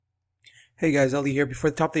Hey guys, Ellie here. Before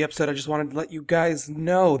the top of the episode, I just wanted to let you guys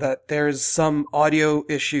know that there's some audio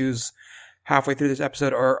issues halfway through this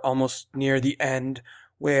episode or almost near the end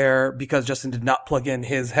where, because Justin did not plug in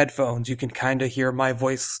his headphones, you can kind of hear my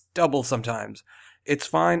voice double sometimes. It's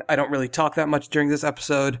fine. I don't really talk that much during this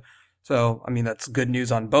episode. So, that's good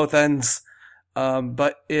news on both ends.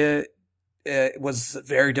 But it was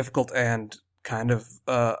very difficult and kind of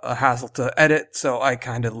a hassle to edit. So I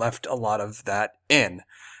kind of left a lot of that in.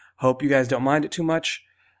 Hope you guys don't mind it too much.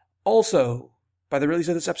 Also, by the release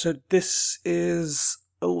of this episode, this is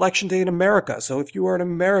Election Day in America. So if you are an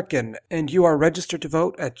American and you are registered to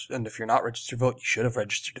vote, and if you're not registered to vote, you should have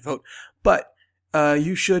registered to vote. But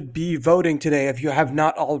you should be voting today if you have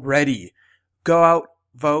not already. Go out,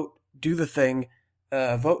 vote, do the thing.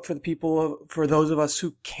 Vote for the people, for those of us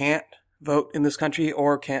who can't vote in this country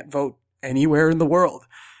or can't vote anywhere in the world.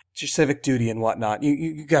 It's your civic duty and whatnot.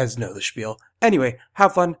 You guys know the spiel. Anyway,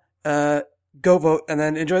 have fun. Go vote and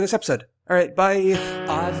then enjoy this episode. All right, bye.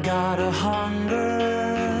 I've got a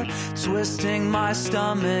hunger, twisting my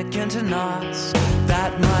stomach into knots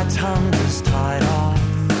that my tongue is tied off.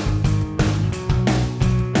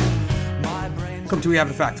 Welcome to We Have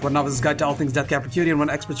the Facts, one novice's guide to all things Death Cab for Cutie and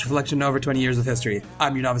one expert's reflection on over 20 years of history.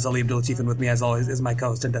 I'm your novice, Ali Abdul-Latif, and with me, as always, is my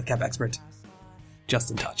co-host and Death Cab expert,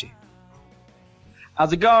 Justin Tachi.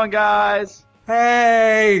 How's it going, guys?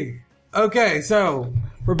 Hey! Okay, so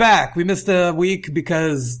we're back. We missed a week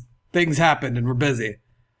because things happened and we're busy.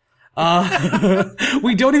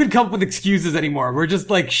 We don't even come up with excuses anymore. We're just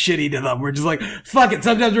shitty to them. We're just fuck it.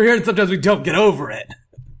 Sometimes we're here and sometimes we don't get over it.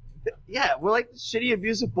 Yeah, we're like the shitty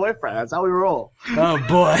abusive boyfriend. That's how we roll. Oh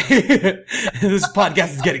boy. This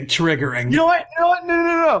podcast is getting triggering. You know what?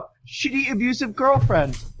 No. Shitty abusive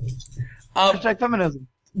girlfriend. Hashtag feminism.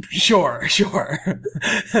 Sure.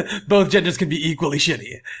 Both genders can be equally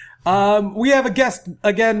shitty. We have a guest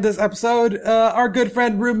again this episode, our good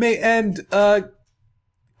friend, roommate, and, I'm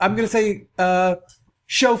gonna say,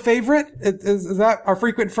 show favorite? Is that our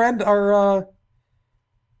frequent friend, our,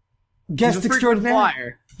 guest extraordinaire?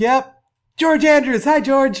 Flyer. Yep. George Andrews. Hi,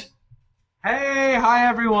 George. Hey, hi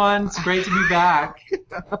everyone. It's great to be back.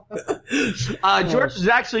 George is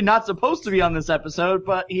actually not supposed to be on this episode,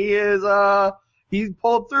 but he is, he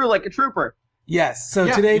pulled through like a trooper. Yes, so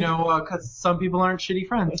yeah, today... because some people aren't shitty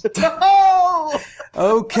friends.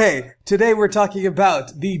 Okay, today we're talking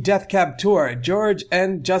about the Death Cab tour. George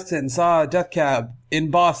and Justin saw Death Cab in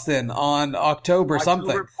Boston on October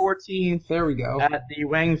something. October 14th. There we go. At the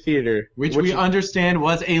Wang Theater. Which we understand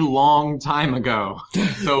was a long time ago.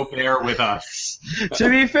 So bear with us. To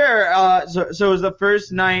be fair, so it was the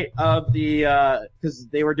first night of the, because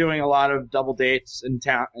they were doing a lot of double dates in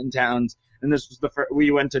towns. And this was we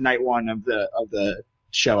went to night one of the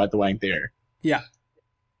show at the Wang Theater. Yeah.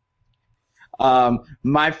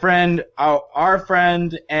 My friend, our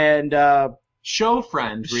friend, and show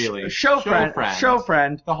friend, really. Show friend.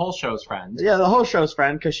 The whole show's friend. Yeah, the whole show's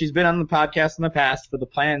friend, because she's been on the podcast in the past for the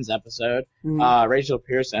Plans episode. Rachel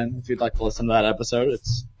Pearson, if you'd like to listen to that episode,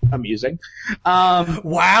 it's amusing.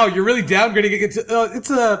 Wow, you're really downgrading it to it's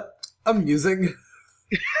amusing.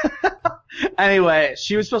 Anyway,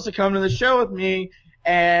 she was supposed to come to the show with me,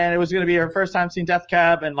 and it was going to be her first time seeing Death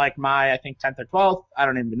Cab in I think 10th or 12th. I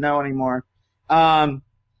don't even know anymore.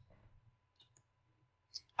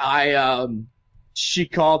 She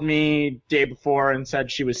called me day before and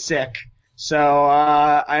said she was sick. So,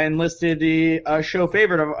 I enlisted the show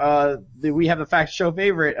favorite of, the We Have the Facts show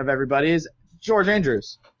favorite of everybody's, George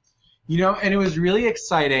Andrews. And it was really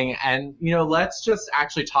exciting, and, let's just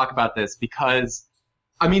actually talk about this because,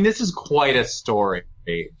 this is quite a story,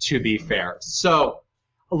 to be fair. So,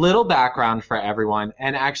 a little background for everyone,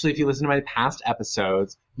 and actually if you listen to my past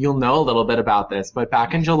episodes, you'll know a little bit about this, but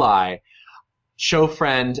back in July, show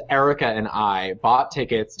friend Erica and I bought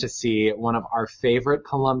tickets to see one of our favorite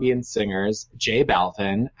Colombian singers, J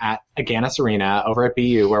Balvin, at Agganis Arena over at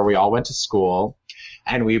BU, where we all went to school.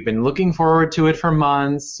 And we've been looking forward to it for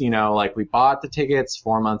months. We bought the tickets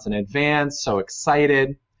 4 months in advance, so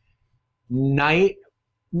excited. Maybe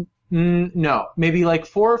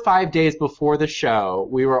 4 or 5 days before the show,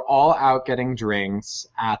 we were all out getting drinks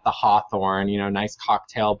at the Hawthorne, nice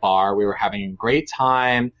cocktail bar. We were having a great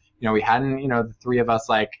time. We hadn't, the three of us,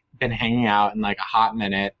 been hanging out in, a hot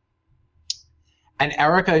minute. And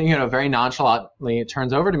Erica, very nonchalantly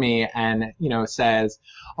turns over to me and, says,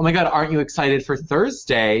 "Oh my God, aren't you excited for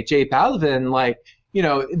Thursday? J Balvin,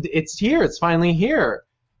 it's here. It's finally here."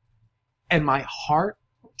 And my heart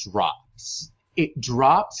drops. It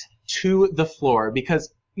dropped to the floor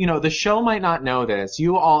because, the show might not know this.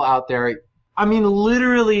 You all out there,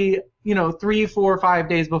 literally, 3, 4, 5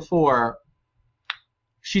 days before,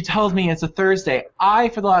 She tells me it's a Thursday. I,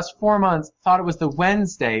 for the last 4 months, thought it was the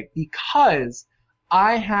Wednesday because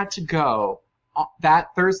I had to go that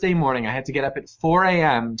Thursday morning. I had to get up at 4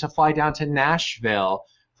 a.m. to fly down to Nashville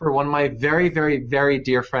for one of my very, very, very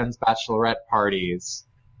dear friend's bachelorette parties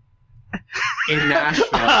in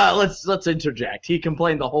Nashville. Let's interject. He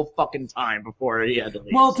complained the whole fucking time before he had to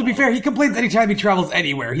leave. Well, to be fair, he complains anytime he travels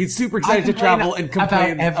anywhere. He's super excited to travel and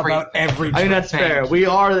complains about every trip. I mean, that's fair.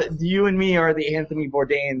 You and me are the Anthony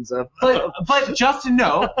Bourdains of... But Justin,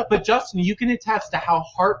 you can attest to how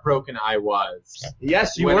heartbroken I was.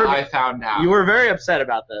 Yes, you when were. I found out. You were very upset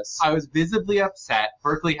about this. I was visibly upset.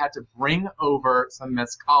 Berkeley had to bring over some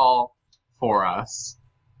mezcal for us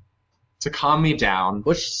to calm me down.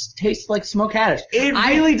 Which tastes like Smoke Haddock. It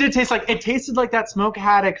really did taste like, it tasted like that Smoke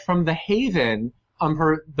Haddock from the Haven.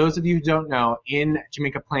 For those of you who don't know, in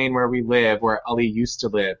Jamaica Plain where we live, where Ali used to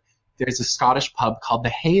live, there's a Scottish pub called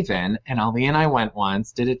the Haven, and Ali and I went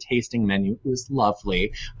once, did a tasting menu. It was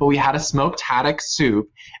lovely. But we had a smoked haddock soup,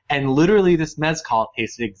 and literally this mezcal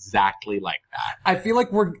tasted exactly like that. I feel like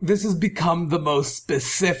this has become the most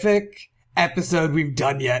specific episode we've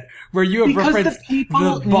done yet, where you have referenced the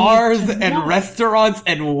bars and restaurants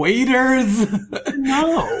and waiters.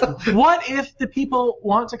 No. What if the people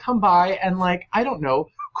want to come by and, like, I don't know,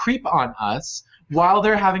 creep on us while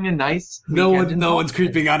they're having a nice weekend? No one's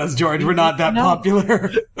creeping on us, George. We're not that popular.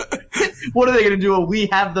 What are they going to do? A We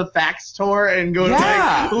Have the Facts tour and go to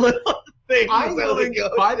like little things?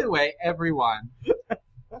 By the way, everyone,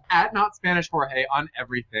 at Not Spanish Jorge on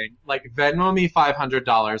everything, like, Venmo me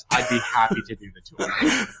 $500. I'd be happy to do the tour.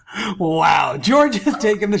 Wow. George has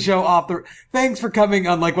taken the show off the... Thanks for coming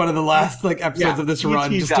on, like, one of the last, like, episodes of this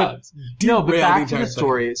run. No, but back to the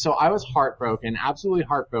story. So I was heartbroken, absolutely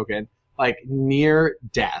heartbroken, like, near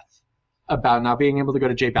death about not being able to go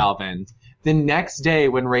to J Balvin. The next day,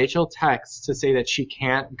 when Rachel texts to say that she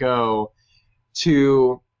can't go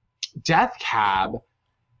to Death Cab,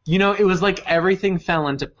 you know, it was like everything fell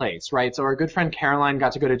into place, right? So our good friend Caroline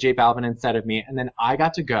got to go to J Balvin instead of me, and then I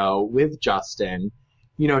got to go with Justin,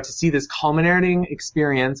 you know, to see this culminating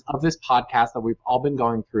experience of this podcast that we've all been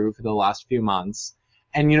going through for the last few months,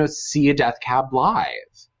 and, you know, see a Death Cab live.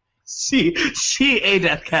 See a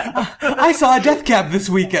Death Cab. I saw a Death Cab this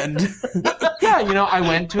weekend. Yeah, you know, I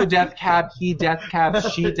went to a Death Cab, he Death Cab,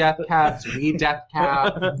 she Death Cabs, we Death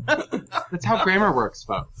Cab. That's how grammar works,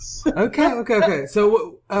 folks. Okay.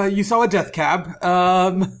 So, you saw a Death Cab.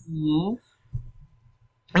 It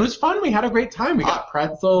was fun. We had a great time. We got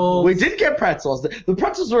pretzels. We did get pretzels. The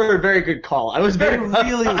pretzels were a very good call. I was very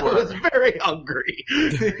hungry.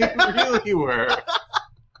 They really were.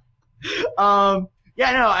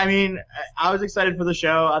 Yeah, no, I mean, I was excited for the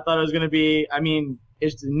show. I thought it was going to be, I mean,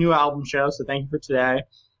 it's a new album show, so thank you for today.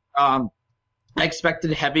 I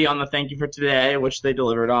expected heavy on the thank you for today, which they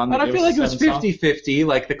delivered on. But I feel like it was 50-50,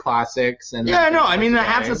 like the classics. And yeah, no, I mean, the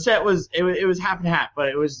half the set was, it was half and half, but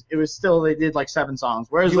it was still, they did like 7 songs.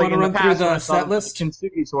 Whereas, like, in the past, the set list? The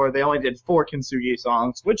Kintsugi tour, they only did 4 Kintsugi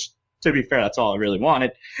songs, which, to be fair, that's all I really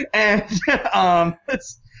wanted. And,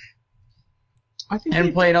 I think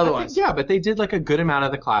and played other ones. Yeah, but they did like a good amount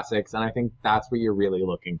of the classics, and I think that's what you're really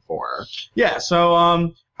looking for. Yeah. So,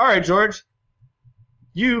 all right, George,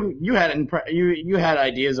 you had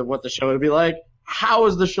ideas of what the show would be like. How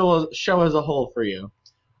was the show as a whole for you?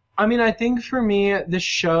 I mean, I think for me, the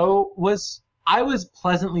show I was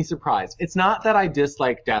pleasantly surprised. It's not that I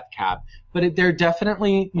dislike Death Cab, but they're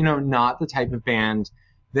definitely, you know, not the type of band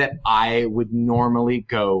that I would normally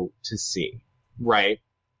go to see, right?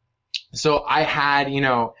 So I had, you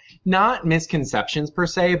know, not misconceptions per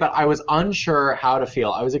se, but I was unsure how to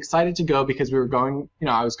feel. I was excited to go because we were going, you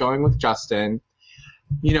know, I was going with Justin,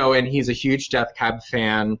 you know, and he's a huge Death Cab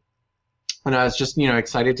fan. And I was just, you know,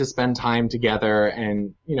 excited to spend time together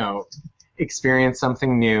and, you know, experience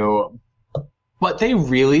something new. But they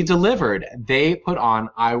really delivered. They put on,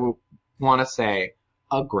 I want to say,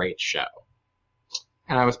 a great show.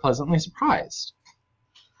 And I was pleasantly surprised.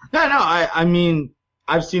 No, I mean,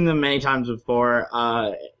 I've seen them many times before.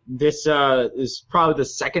 This is probably the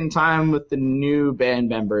second time with the new band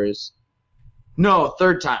members. No,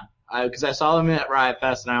 third time. Because I saw them at Riot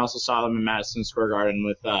Fest, and I also saw them in Madison Square Garden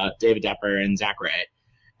with David Depper and Zach Ray.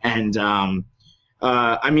 And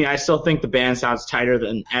I mean, I still think the band sounds tighter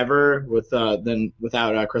than ever than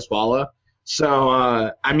without Chris Walla. So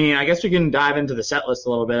I mean, I guess we can dive into the set list a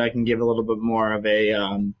little bit. I can give a little bit more of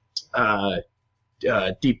a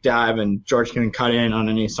deep dive, and George can cut in on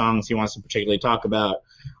any songs he wants to particularly talk about.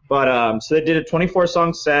 But so they did a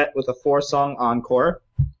 24-song set with a 4-song encore.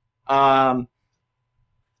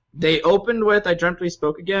 They opened with I Dreamt We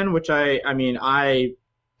Spoke Again, which I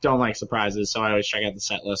don't like surprises, so I always check out the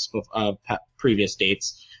set list of previous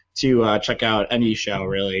dates to check out any show,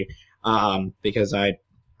 really, because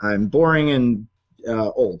I'm boring and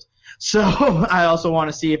old. So I also want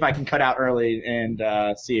to see if I can cut out early and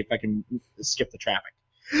see if I can skip the traffic.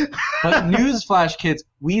 But newsflash, kids,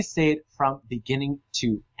 we stayed from beginning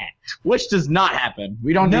to end. Which does not happen.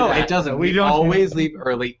 We don't do No, that. it doesn't. We don't always leave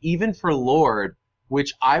early, even for Lorde,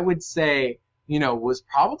 which I would say, was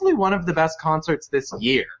probably one of the best concerts this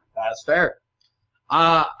year. That's fair.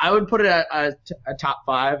 I would put it at a top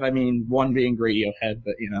 5. I mean, 1 being Radiohead,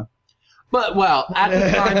 but But, well, at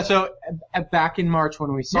the time, so back in March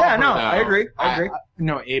when we saw her, no, though, I agree.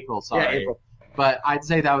 no, April, sorry. Yeah, April. But I'd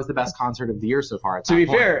say that was the best concert of the year so far. To be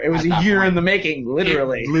fair, it was a year in the making,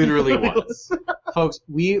 literally. It literally was. Folks,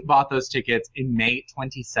 we bought those tickets in May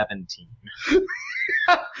 2017.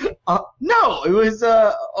 No, it was,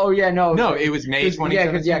 No, it was May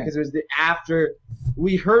 2017. because it was after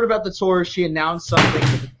we heard about the tour, she announced something,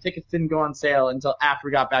 but the tickets didn't go on sale until after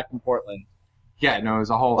we got back from Portland. Yeah, no, it was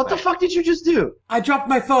a whole What the fuck did you just do? I dropped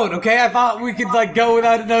my phone, okay? I thought we could, go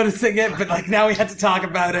without noticing it, but, now we had to talk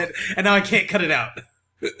about it, and now I can't cut it out.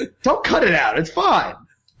 Don't cut it out. It's fine.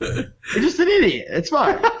 You're just an idiot. It's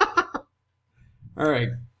fine. All right.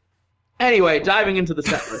 Anyway, diving into the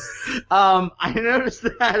set list. I noticed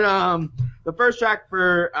that the first track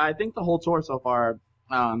for, I think, the whole tour so far,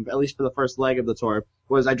 at least for the first leg of the tour,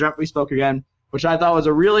 was I Dreamt We Spoke Again, which I thought was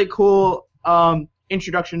a really cool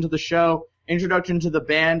introduction to the show, introduction to the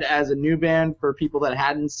band as a new band for people that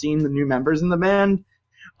hadn't seen the new members in the band.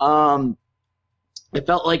 It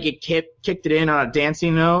felt like it kicked it in on a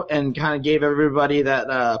dancing note and kind of gave everybody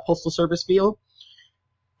that Postal Service feel.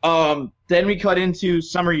 Then we cut into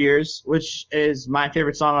Summer Years, which is my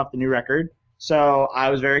favorite song off the new record. So I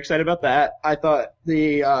was very excited about that. I thought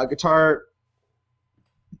the guitar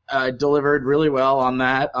delivered really well on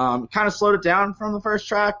that. Kind of slowed it down from the first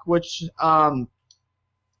track, which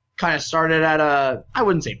kind of started at I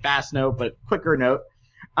wouldn't say fast note, but quicker note.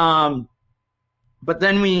 But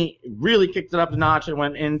then we really kicked it up a notch and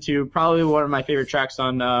went into probably one of my favorite tracks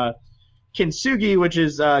on Kintsugi, which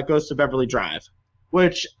is Ghost of Beverly Drive,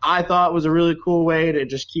 which I thought was a really cool way to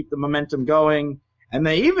just keep the momentum going. And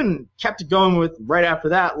they even kept it going with, right after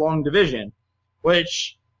that, Long Division,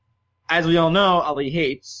 which, as we all know, Ali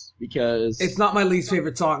hates because... It's not my least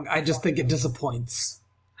favorite song. I just think it disappoints.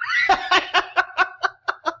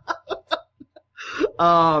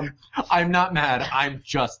 I'm not mad. I'm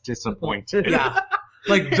just disappointed. Yeah.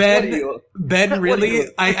 Like, Ben, really?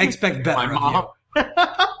 I expect better. My mom.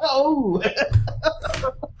 Oh!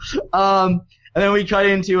 And then we cut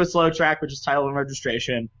into a slow track, which is Title and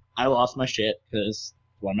Registration. I lost my shit because it's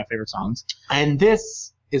one of my favorite songs. And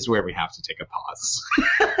this is where we have to take a pause.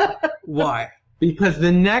 Why? Because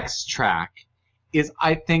the next track is,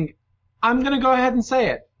 I think, I'm going to go ahead and say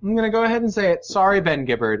it. Sorry, Ben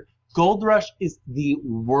Gibbard. Gold Rush is the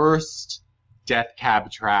worst Death Cab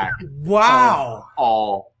track Wow. of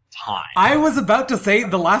all time. I was about to say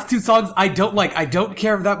the last two songs I don't like. I don't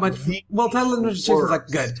care that much. Well, Title and Registration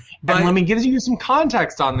is good. But And let me give you some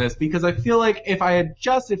context on this, because I feel like if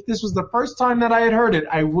this was the first time that I had heard it,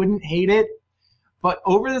 I wouldn't hate it. But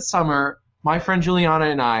over the summer, my friend Juliana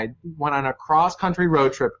and I went on a cross-country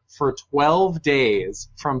road trip for 12 days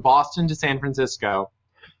from Boston to San Francisco.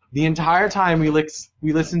 The entire time we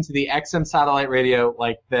listened to the XM satellite radio,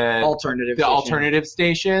 like the alternative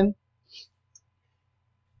station.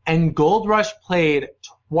 And Gold Rush played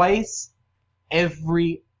twice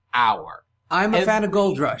every hour. I'm a fan of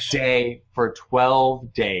Gold Rush. Day for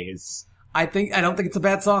 12 days. I don't think it's a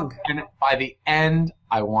bad song. And by the end,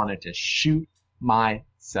 I wanted to shoot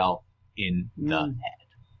myself in the head.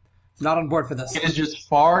 Not on board for this. It is just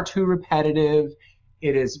far too repetitive.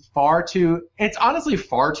 It's honestly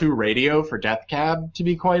far too radio for Death Cab, to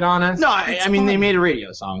be quite honest. No, I mean, they made a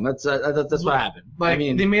radio song. That's what happened. Like,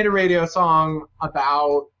 they made a radio song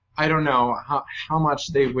about, I don't know, how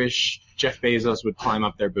much they wish Jeff Bezos would climb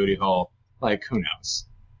up their booty hole. Like, who knows?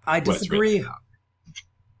 I disagree. Really,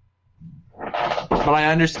 but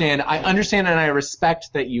I understand and I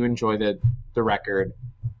respect that you enjoy the record,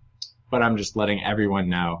 but I'm just letting everyone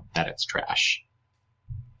know that it's trash.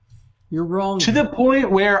 You're wrong. To the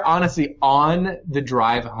point where, honestly, on the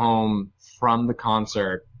drive home from the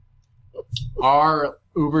concert, our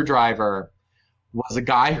Uber driver was a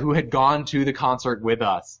guy who had gone to the concert with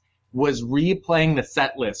us, was replaying the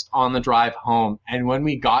set list on the drive home. And when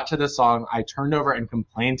we got to the song, I turned over and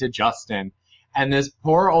complained to Justin. And this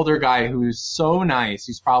poor older guy who's so nice,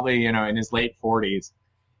 he's probably, in his late 40s,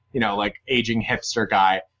 like aging hipster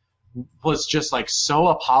guy, was just like so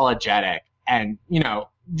apologetic. And,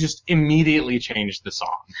 just immediately changed the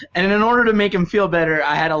song. And in order to make him feel better,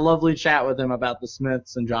 I had a lovely chat with him about the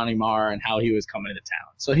Smiths and Johnny Marr and how he was coming to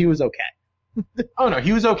town. So he was okay. Oh no,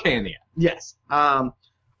 he was okay in the end. Yes. All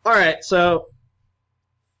right. So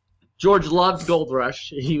George loved Gold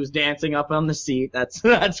Rush. He was dancing up on the seat. That's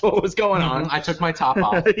what was going on. I took my top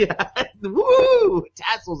off. Yeah. Woo!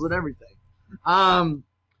 Tassels and everything.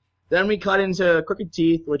 Then we cut into Crooked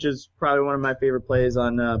Teeth, which is probably one of my favorite plays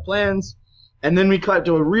on Plans. And then we cut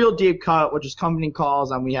to a real deep cut, which is Company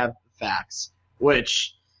Calls, and we have Facts,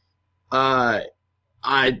 which that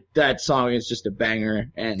song is just a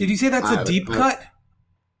banger. And Did you say that's a deep cut?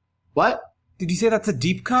 What? Did you say that's a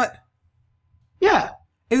deep cut? Yeah.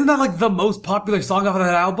 Isn't that like the most popular song off of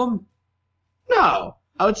that album? No.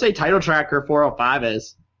 I would say Title Track or 405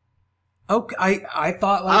 is. Okay, I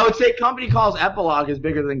thought like... I would say Company Calls Epilogue is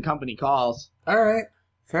bigger than Company Calls. Alright,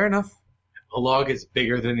 fair enough. Epilogue is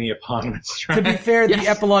bigger than the eponymous track. To be fair, Yes. the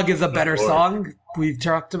Epilogue is a better song. We've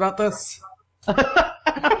talked about this.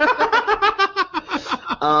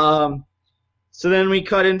 So then we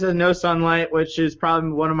cut into No Sunlight, which is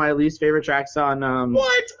probably one of my least favorite tracks on.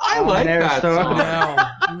 What? I like that Airstone. song.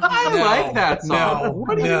 No. like that song. No.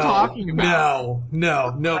 What are you talking about?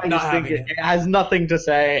 No, I not just think having it has nothing to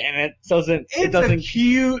say, and it doesn't. It's It doesn't. a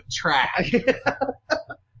cute track.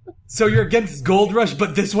 So you're against Gold Rush,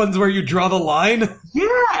 but this one's where you draw the line?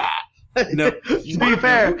 Yeah. No. To be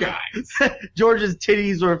fair, You guys. George's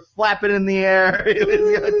titties were flapping in the air. It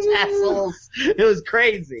was tassels. It was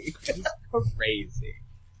crazy. Crazy.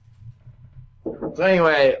 So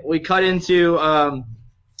anyway, we cut into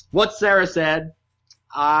What Sarah Said.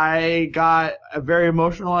 I got very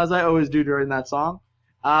emotional, as I always do during that song.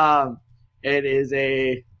 It is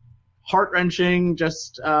a heart-wrenching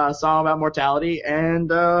just song about mortality,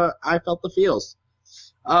 and I felt the feels.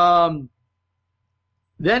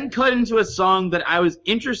 Then cut into a song that I was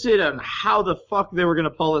interested in how the fuck they were going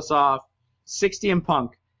to pull this off, 60 and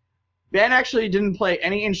Punk. Ben actually didn't play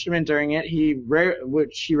any instrument during it,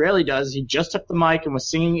 which he rarely does. He just took the mic and was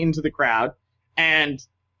singing into the crowd, and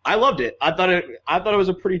I loved it. I thought it was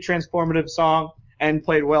a pretty transformative song and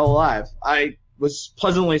played well live. I was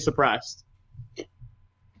pleasantly surprised.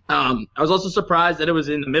 I was also surprised that it was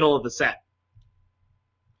in the middle of the set.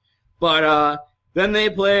 But then they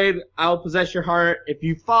played I'll Possess Your Heart. If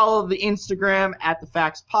you follow the Instagram at the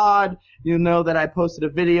Facts Pod, you'll know that I posted a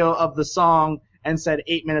video of the song and said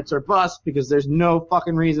 8 minutes or bust, because there's no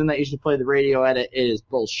fucking reason that you should play the radio edit. It is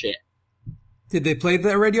bullshit. Did they play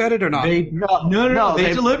the radio edit or not? No,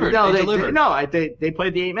 they delivered. No, They they delivered. they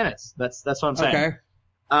played the 8 minutes. That's what I'm saying.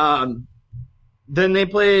 Okay. Then they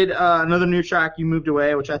played another new track, You Moved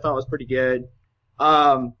Away, which I thought was pretty good.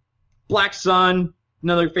 Black Sun,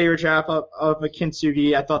 another favorite track of a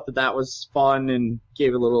Kintsugi. I thought that was fun and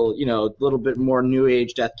gave a little bit more new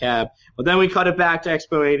age Death Cab. But then we cut it back to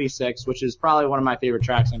Expo 86, which is probably one of my favorite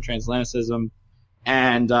tracks on Transatlanticism.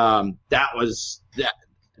 And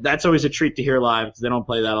that's always a treat to hear live, because they don't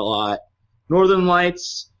play that a lot. Northern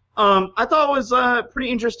Lights, I thought was a pretty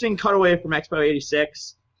interesting cutaway from Expo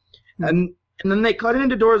 86. And then they cut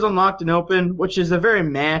into Doors Unlocked and Open, which is a very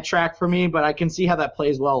meh track for me, but I can see how that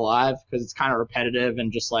plays well live, because it's kind of repetitive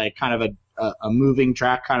and just like kind of a moving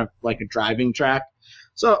track, kind of like a driving track.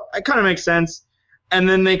 So it kind of makes sense. And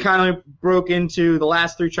then they kind of broke into the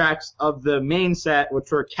last 3 tracks of the main set,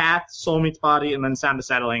 which were Cat, Soul Meets Body, and then Sound of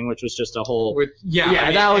Settling, which was just a whole...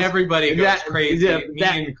 that was everybody goes crazy,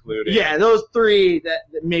 me included. Yeah, those 3 that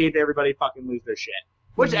made everybody fucking lose their shit.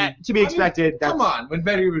 Which, to be expected... Come on, when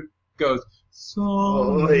Betty goes,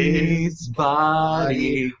 Soul Meets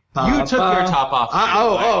Body, you took your top off. I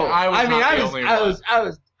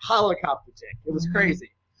was helicopter tick. It was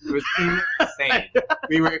crazy. It was insane.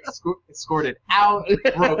 We were escorted out,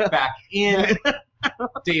 broke back in.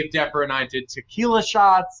 Dave Depper and I did tequila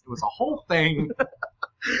shots. It was a whole thing.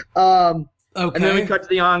 Okay. Okay. And then we cut to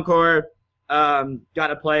the encore.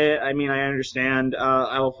 Gotta play it. I mean, I understand.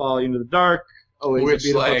 I Will Follow You Into the Dark. Always Which, a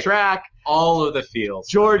beautiful like, track. All of the feels.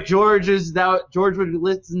 George would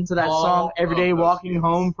listen to that All song every day of those walking feels.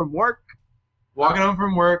 home from work. Walking home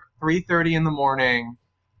from work, 3:30 in the morning,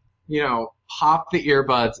 pop the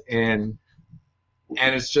earbuds in,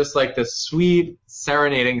 and it's just like the sweet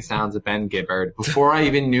serenading sounds of Ben Gibbard before I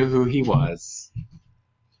even knew who he was.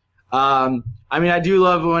 I mean, I do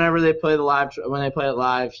love whenever they play when they play it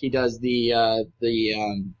live, he does the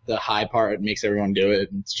high part, and makes everyone do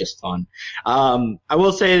it, and it's just fun. I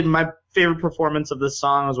will say my favorite performance of this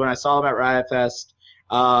song was when I saw them at Riot Fest.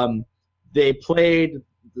 They played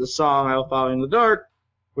the song I Will Follow You in the Dark,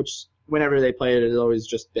 which whenever they play it is always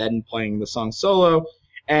just Ben playing the song solo.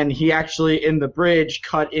 And he actually, in the bridge,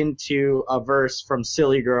 cut into a verse from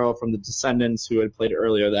Silly Girl from the Descendants, who had played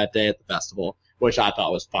earlier that day at the festival, which I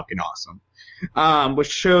thought was fucking awesome. Which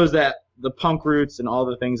shows that the punk roots and all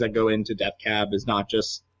the things that go into Death Cab is not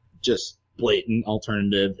just blatant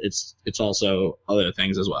alternative. It's also other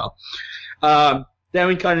things as well. Then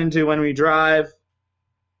we cut into When We Drive,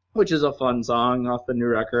 which is a fun song off the new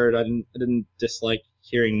record. I didn't dislike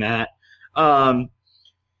hearing that.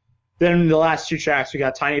 Then the last two tracks, we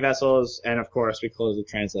got Tiny Vessels, and of course we close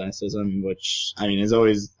with Transatlanticism, which, I mean, is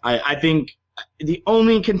always, I think the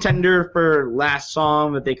only contender for last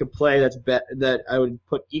song that they could play that I would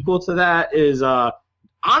put equal to that is,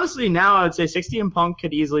 honestly, now I would say 60 and Punk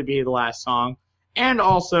could easily be the last song. And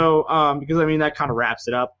also, because I mean, that kind of wraps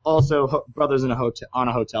it up. Also, Brothers on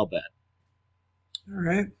a Hotel Bed. All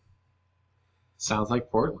right. Sounds like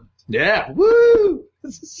Portland. Yeah. Woo!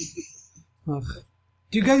 Ugh.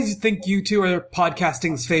 Do you guys think you two are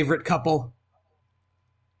podcasting's favorite couple?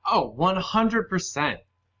 Oh, 100%.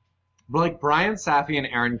 Like, Brian Safi and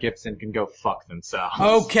Aaron Gibson can go fuck themselves.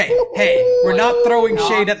 Okay. Hey, we're not throwing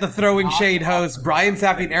shade at the throwing shade host. Brian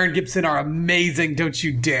Safi and Aaron Gibson are amazing. Don't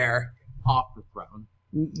you dare. Off the throne.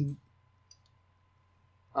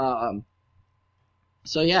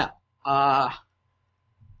 So yeah.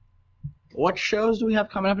 What shows do we have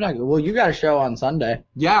coming up next? Well, you got a show on Sunday.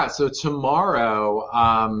 Yeah, so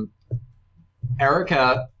tomorrow,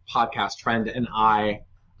 Erica, podcast friend, and I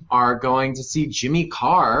are going to see Jimmy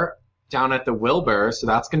Carr down at the Wilbur, so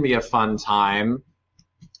that's going to be a fun time.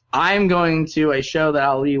 I'm going to a show that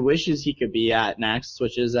Ali wishes he could be at next,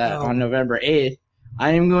 which is on November 8th.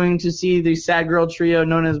 I am going to see the sad girl trio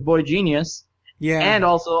known as Boy Genius. Yeah. And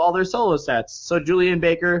also all their solo sets. So Julian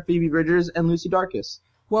Baker, Phoebe Bridgers, and Lucy Dacus.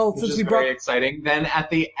 Well, Which since is we very exciting. Then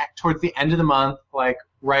towards the end of the month, like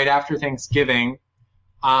right after Thanksgiving,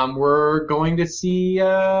 we're going to see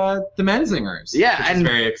the Menzingers. Yeah, which is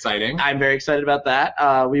very exciting. I'm very excited about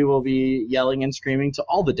that. We will be yelling and screaming to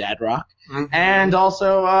all the dad rock. Mm-hmm. And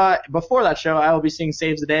also, before that show, I will be seeing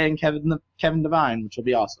Saves the Day and Kevin Devine, which will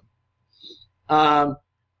be awesome.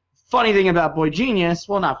 Funny thing about Boy Genius,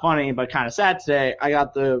 well, not funny, but kind of sad today, I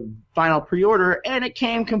got the final pre-order, and it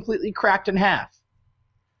came completely cracked in half.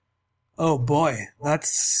 Oh, boy.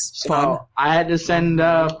 That's fun. I had to send...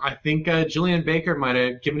 I think Julian Baker might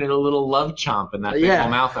have given it a little love chomp in that big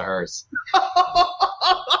old mouth of hers.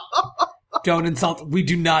 Don't insult... We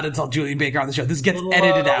do not insult Julian Baker on the show. This gets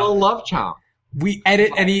edited out. A little love chomp. We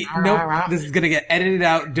edit any... Nope. This is going to get edited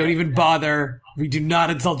out. Don't even bother. We do not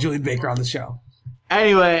insult Julian Baker on the show.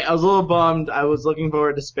 Anyway, I was a little bummed. I was looking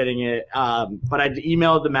forward to spitting it. But I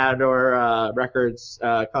emailed the Matador Records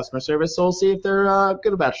customer service, so we'll see if they're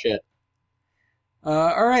good about shit.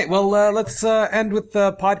 All right. Well, let's end with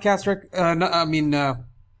the podcast.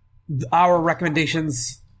 Our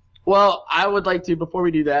recommendations. Well, I would like to, before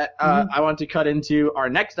we do that, I want to cut into our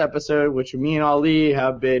next episode, which me and Ali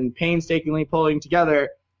have been painstakingly pulling together,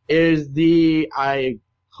 is I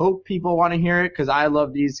hope people want to hear it because I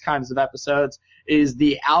love these kinds of episodes, is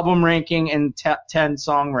the album ranking and 10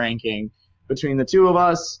 song ranking between the two of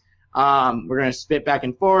us. We're going to spit back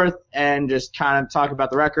and forth and just kind of talk about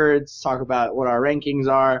the records, talk about what our rankings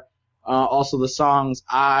are. Also the songs.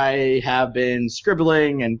 I have been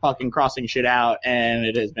scribbling and fucking crossing shit out, and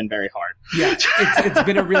it has been very hard. Yeah, it's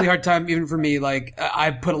been a really hard time even for me. Like,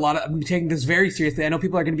 I'm taking this very seriously. I know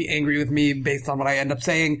people are going to be angry with me based on what I end up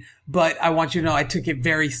saying, but I want you to know I took it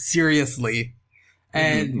very seriously.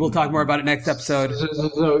 And we'll talk more about it next episode.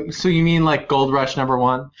 So you mean like Gold Rush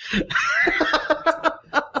 #1?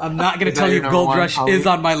 I'm not going to tell you if Gold Rush is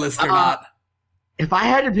on my list or not. If I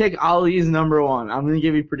had to pick Ali's #1, I'm going to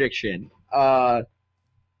give you a prediction.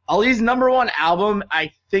 Ali's #1 album,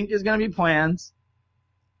 I think, is going to be Plans.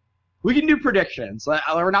 We can do predictions.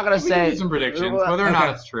 We're not going to say... We can do some predictions, whether or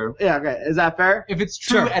not it's true. Yeah, okay. Is that fair? If it's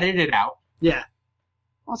true, edit it out. Yeah.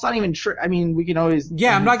 Well, it's not even true. I mean, we can always...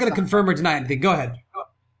 Yeah, I'm not going to confirm or deny anything. Go ahead.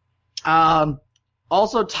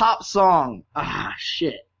 Also, top song.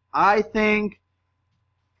 Shit. I think...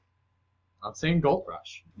 I'm saying Gold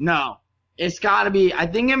Rush. No. It's got to be... I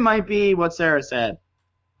think it might be what Sarah said.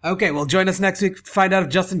 Okay, well, join us next week to find out if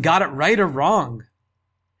Justin got it right or wrong.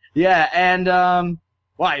 Yeah, and...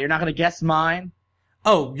 Why, you're not going to guess mine?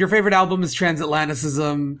 Oh, your favorite album is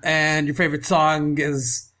Transatlanticism, and your favorite song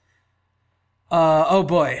is... oh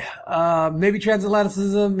boy. Maybe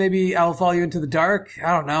Transatlanticism, maybe I'll Follow You Into the Dark.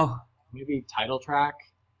 I don't know. Maybe title track.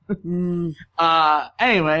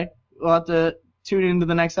 Anyway, we'll have to tune into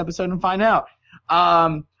the next episode and find out.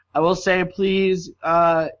 I will say, please,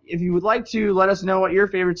 if you would like to let us know what your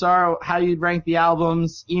favorites are, how you'd rank the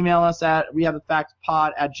albums, email us at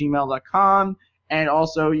wehavethefactspod@gmail.com. And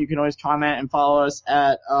also, you can always comment and follow us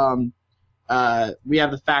at We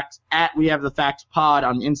Have the Facts Pod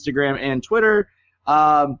on Instagram and Twitter.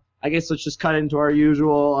 I guess let's just cut into our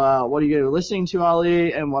usual. What are you listening to,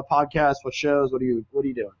 Ali? And what podcasts? What shows? What are you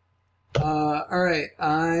doing? All right,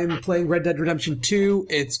 I'm playing Red Dead Redemption 2.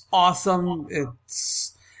 It's awesome.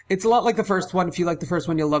 It's a lot like the first one. If you like the first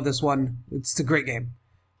one, you'll love this one. It's a great game.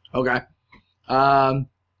 Okay. What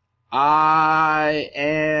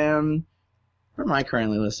am I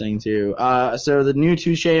currently listening to? So the new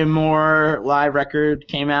Touche Amore live record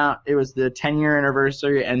came out. It was the 10-year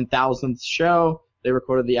anniversary and 1000th show. They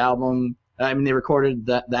recorded the album. They recorded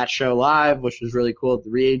that show live, which was really cool at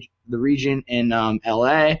the Regent in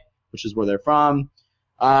LA, which is where they're from.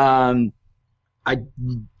 I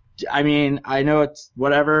know it's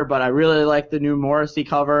whatever, but I really like the new Morrissey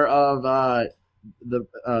cover of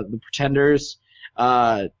the Pretenders,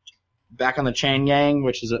 Back on the Chain Gang,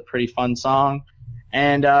 which is a pretty fun song.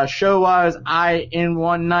 And show-wise, I, in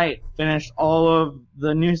one night, finished all of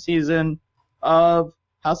the new season of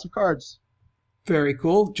House of Cards. Very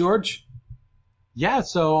cool. George? Yeah,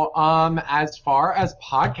 so as far as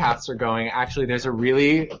podcasts are going, actually there's a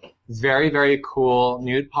really very, very cool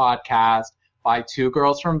new podcast by two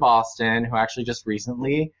girls from Boston who actually just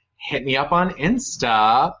recently hit me up on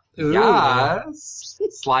Insta. Ooh. Yes.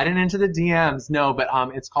 Sliding into the DMs. No, but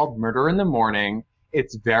it's called Murder in the Morning.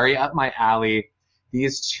 It's very up my alley.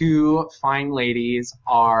 These two fine ladies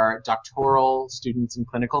are doctoral students in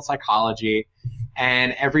clinical psychology,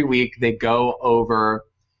 and every week they go over,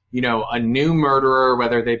 a new murderer,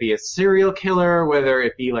 whether they be a serial killer, whether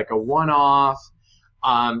it be like a one-off.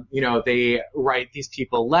 They write these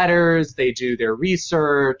people letters, they do their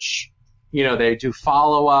research, they do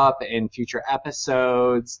follow-up in future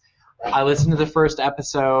episodes. I listened to the first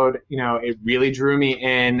episode, it really drew me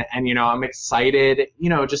in, and, I'm excited,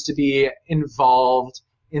 just to be involved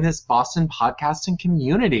in this Boston podcasting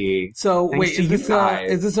community. So, Thanks wait, to is you this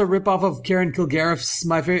a ripoff of Karen Kilgariff's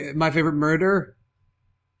My Favorite Murder?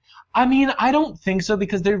 I don't think so,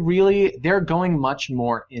 because they're going much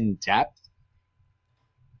more in depth.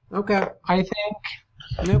 Okay. I think.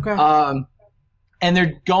 Okay. And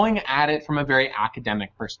they're going at it from a very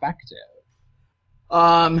academic perspective.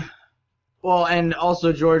 Well, and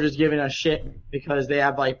also George is giving us shit because they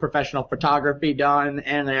have professional photography done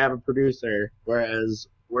and they have a producer, whereas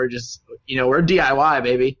we're just, we're DIY,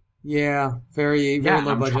 baby. Yeah, very, very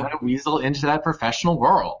low budget. I'm trying to weasel into that professional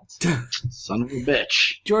world. Son of a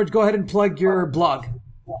bitch. George, go ahead and plug your blog.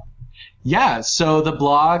 Yeah, so the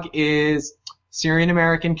blog is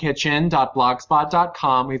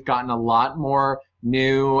SyrianAmericanKitchen.blogspot.com. We've gotten a lot more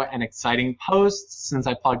new and exciting posts since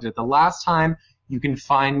I plugged it the last time. You can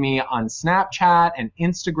find me on Snapchat and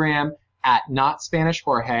Instagram at Not Spanish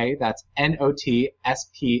Jorge. That's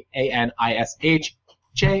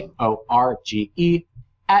NotSpanishJorge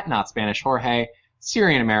at Not Spanish Jorge.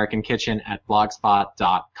 Syrian American Kitchen at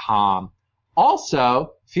blogspot.com.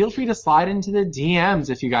 Also, feel free to slide into the DMs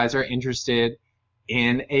if you guys are interested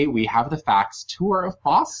in a We Have the Facts tour of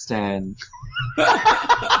Boston.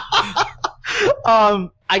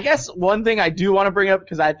 I guess one thing I do want to bring up,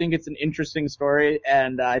 because I think it's an interesting story,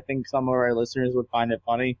 and I think some of our listeners would find it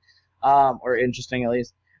funny, or interesting at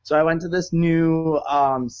least. So I went to this new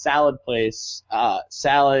salad place,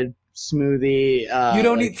 salad smoothie. You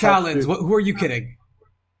don't eat salads. Who are you kidding?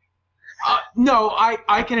 No,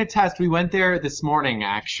 I can attest. We went there this morning,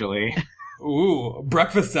 actually. Ooh,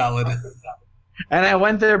 breakfast salad. And I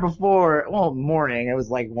went there before, morning. It was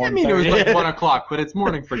like 1:30. It was like 1 o'clock, but it's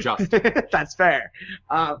morning for Justin. That's fair.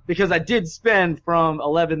 Because I did spend from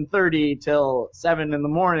 11:30 till 7 in the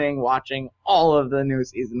morning watching all of the new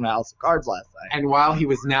season of House of Cards last night. And while he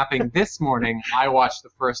was napping this morning, I watched the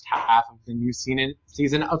first half of the new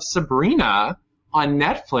season of Sabrina on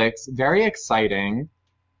Netflix. Very exciting.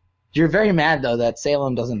 You're very mad, though, that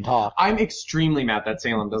Salem doesn't talk. I'm extremely mad that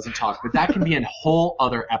Salem doesn't talk, but that can be a whole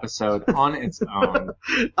other episode on its own.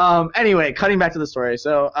 Anyway, cutting back to the story.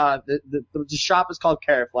 So, the shop is called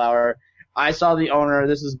Carrot Flower. I saw the owner.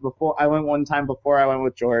 This is before, I went one time before I went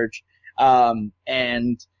with George. And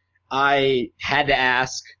I had to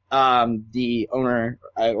ask, the owner,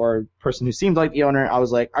 or person who seemed like the owner, I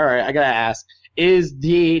was like, alright, I gotta ask. Is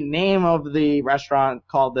the name of the restaurant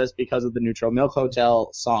called this because of the Neutral Milk Hotel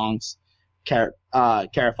songs, Carrot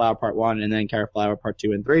Flower Part 1 and then Carrot Flower Part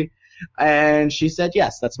 2 and 3? And she said,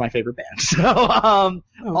 yes, that's my favorite band. So, also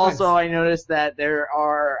nice. I noticed that there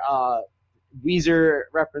are, Weezer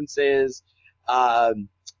references,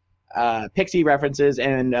 Pixie references,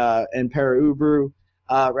 and Para Ubru,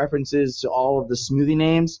 references to all of the smoothie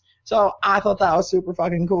names. So I thought that was super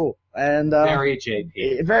fucking cool. And Very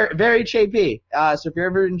JP. very very JP. So if you're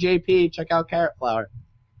ever in JP, check out Carrot Flower.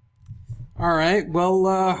 All right. Well,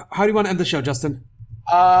 how do you want to end the show, Justin?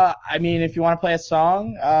 I mean, if you want to play a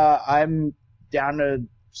song, I'm down to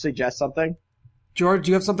suggest something. George,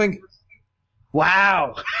 do you have something?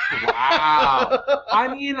 Wow. Wow. I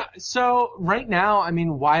mean, so right now, I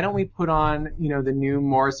mean, why don't we put on, the new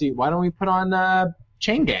Morrissey? Why don't we put on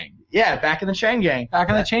Chain Gang? Yeah, Back in the Chain Gang. Back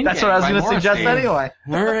in the Chain That's Gang. what I was by going to suggest Morrissey. anyway.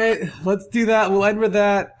 All right. Let's do that. We'll end with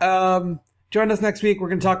that. Join us next week. We're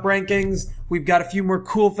going to talk rankings. We've got a few more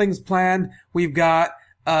cool things planned. We've got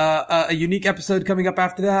a unique episode coming up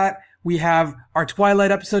after that. We have our Twilight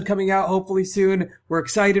episode coming out hopefully soon. We're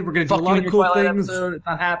excited. We're going to do a lot of cool things. Episode. It's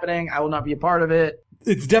not happening. I will not be a part of it.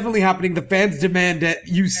 It's definitely happening. The fans demand it.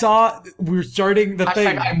 You saw we're starting the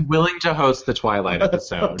thing. I'm willing to host the Twilight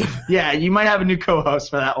episode. Yeah, you might have a new co-host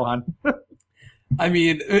for that one. I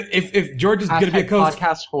mean, if George is going to be a co-host,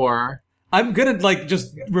 podcast horror. I'm going to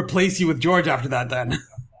just replace you with George after that then.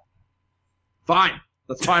 Fine.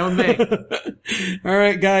 That's fine with me. All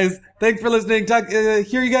right, guys. Thanks for listening.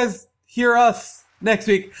 Hear you guys hear us next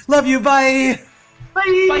week. Love you. Bye.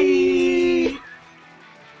 Bye. Bye.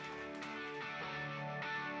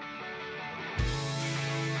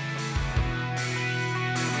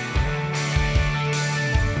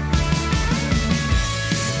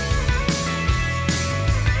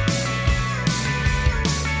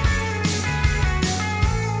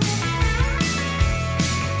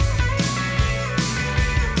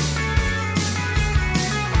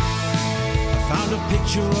 Found a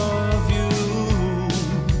picture of you.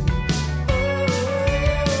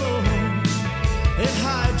 Oh, it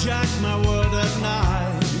hijacked my world at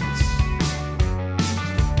night.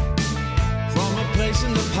 From a place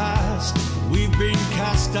in the past we've been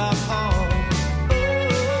cast out of. Oh,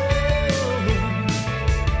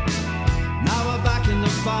 now we're back in the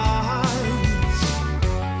fight.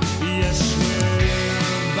 Yes,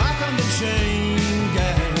 we're back on the chain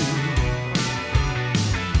gang.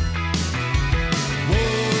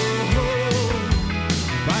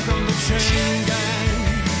 Back on the chain gang.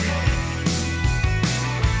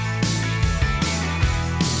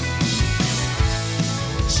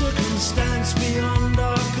 Circumstance beyond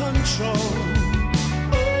our control.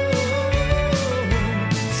 Oh,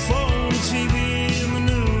 phone, TV, and the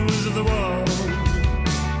news of the world.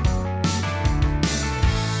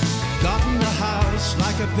 Got in the house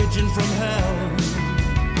like a pigeon from hell.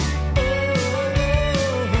 Oh,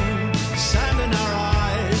 sand in our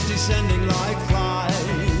eyes, descending like flies.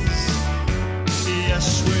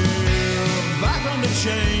 Yes, we're back on the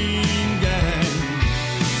chain gang.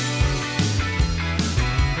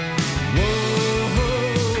 Whoa,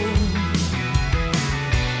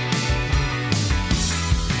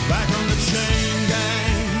 back on the chain gang.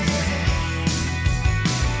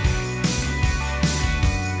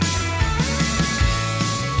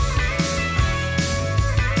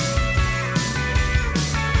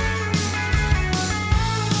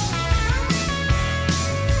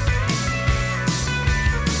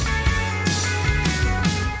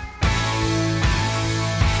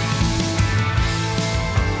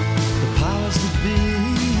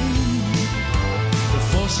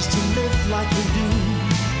 Like we do,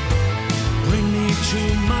 bring me to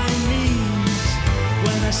my knees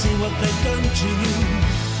when I see what they've done to you.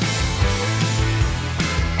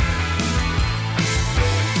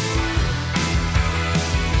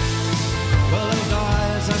 Well,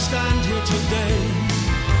 guys, I stand here today,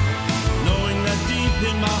 knowing that deep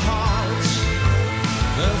in my heart,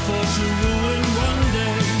 they're forced to ruin one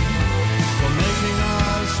day for making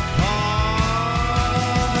us part.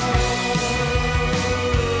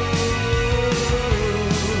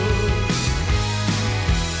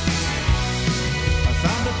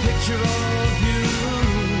 Picture of you.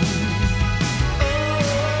 Oh,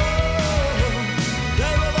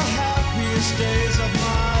 they were the happiest days of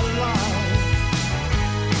my life.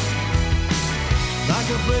 Like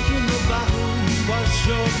a break in the battle was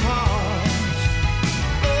your part.